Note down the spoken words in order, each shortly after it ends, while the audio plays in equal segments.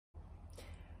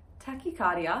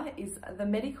Tachycardia is the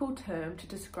medical term to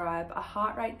describe a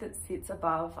heart rate that sits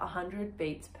above 100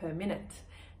 beats per minute.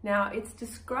 Now, it's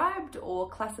described or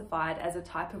classified as a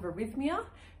type of arrhythmia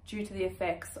due to the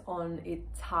effects on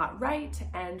its heart rate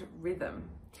and rhythm.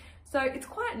 So it's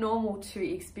quite normal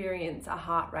to experience a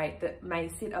heart rate that may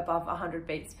sit above 100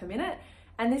 beats per minute,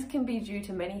 and this can be due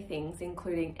to many things,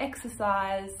 including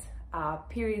exercise,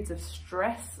 periods of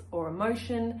stress or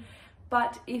emotion.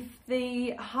 But if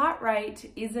the heart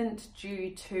rate isn't due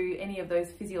to any of those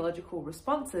physiological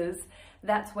responses,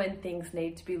 that's when things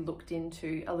need to be looked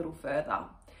into a little further.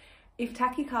 If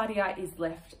tachycardia is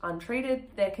left untreated,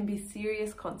 there can be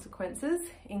serious consequences,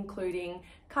 including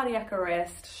cardiac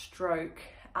arrest, stroke,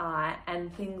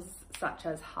 and things such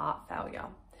as heart failure.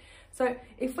 So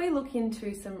if we look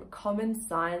into some common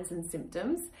signs and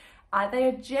symptoms, they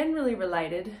are generally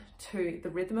related to the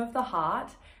rhythm of the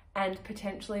heart and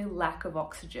potentially lack of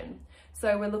oxygen.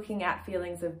 So we're looking at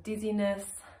feelings of dizziness,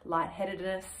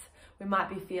 lightheadedness, we might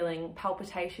be feeling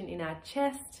palpitation in our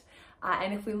chest,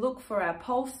 and if we look for our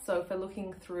pulse, so if we're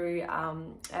looking through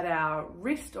at our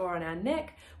wrist or on our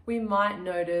neck, we might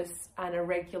notice an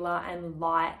irregular and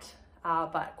light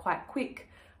but quite quick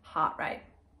heart rate.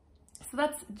 So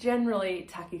that's generally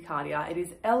tachycardia. It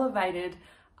is elevated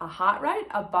a heart rate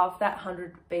above that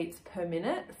 100 beats per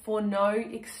minute for no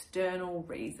external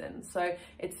reason. So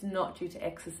it's not due to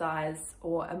exercise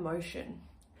or emotion.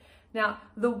 Now,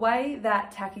 the way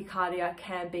that tachycardia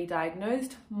can be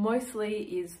diagnosed mostly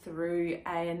is through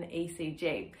an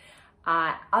ECG.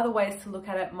 Other ways to look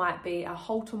at it might be a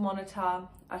Holter monitor,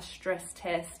 a stress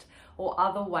test, or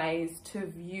other ways to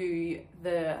view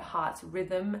the heart's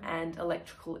rhythm and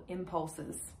electrical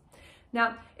impulses.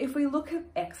 Now, if we look at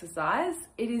exercise,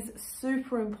 it is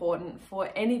super important for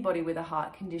anybody with a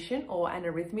heart condition or an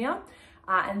arrhythmia,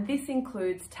 and this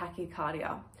includes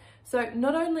tachycardia. So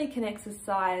not only can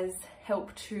exercise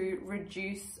help to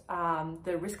reduce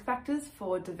the risk factors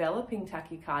for developing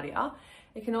tachycardia,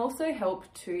 it can also help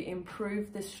to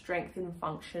improve the strength and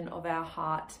function of our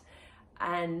heart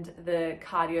and the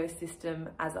cardio system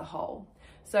as a whole.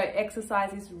 So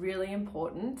exercise is really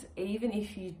important, even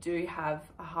if you do have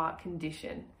a heart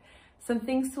condition. Some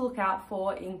things to look out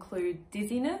for include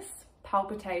dizziness,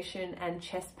 palpitation, and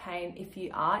chest pain if you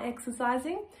are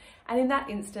exercising. And in that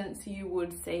instance, you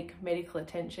would seek medical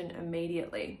attention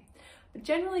immediately. But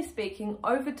generally speaking,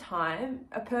 over time,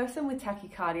 a person with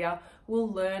tachycardia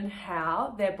will learn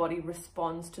how their body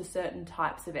responds to certain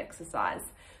types of exercise.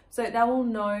 So they will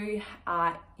know,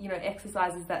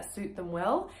 exercises that suit them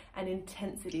well and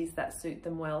intensities that suit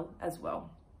them well as well.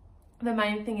 The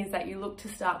main thing is that you look to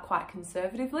start quite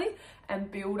conservatively and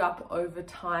build up over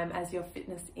time as your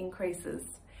fitness increases.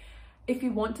 If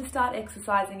you want to start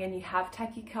exercising and you have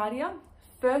tachycardia,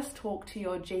 first talk to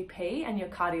your GP and your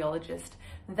cardiologist.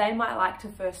 They might like to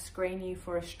first screen you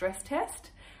for a stress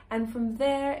test, and from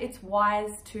there it's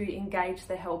wise to engage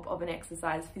the help of an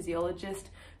exercise physiologist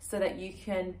so that you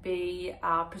can be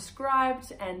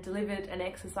prescribed and delivered an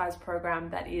exercise program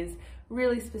that is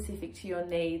really specific to your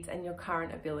needs and your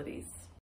current abilities.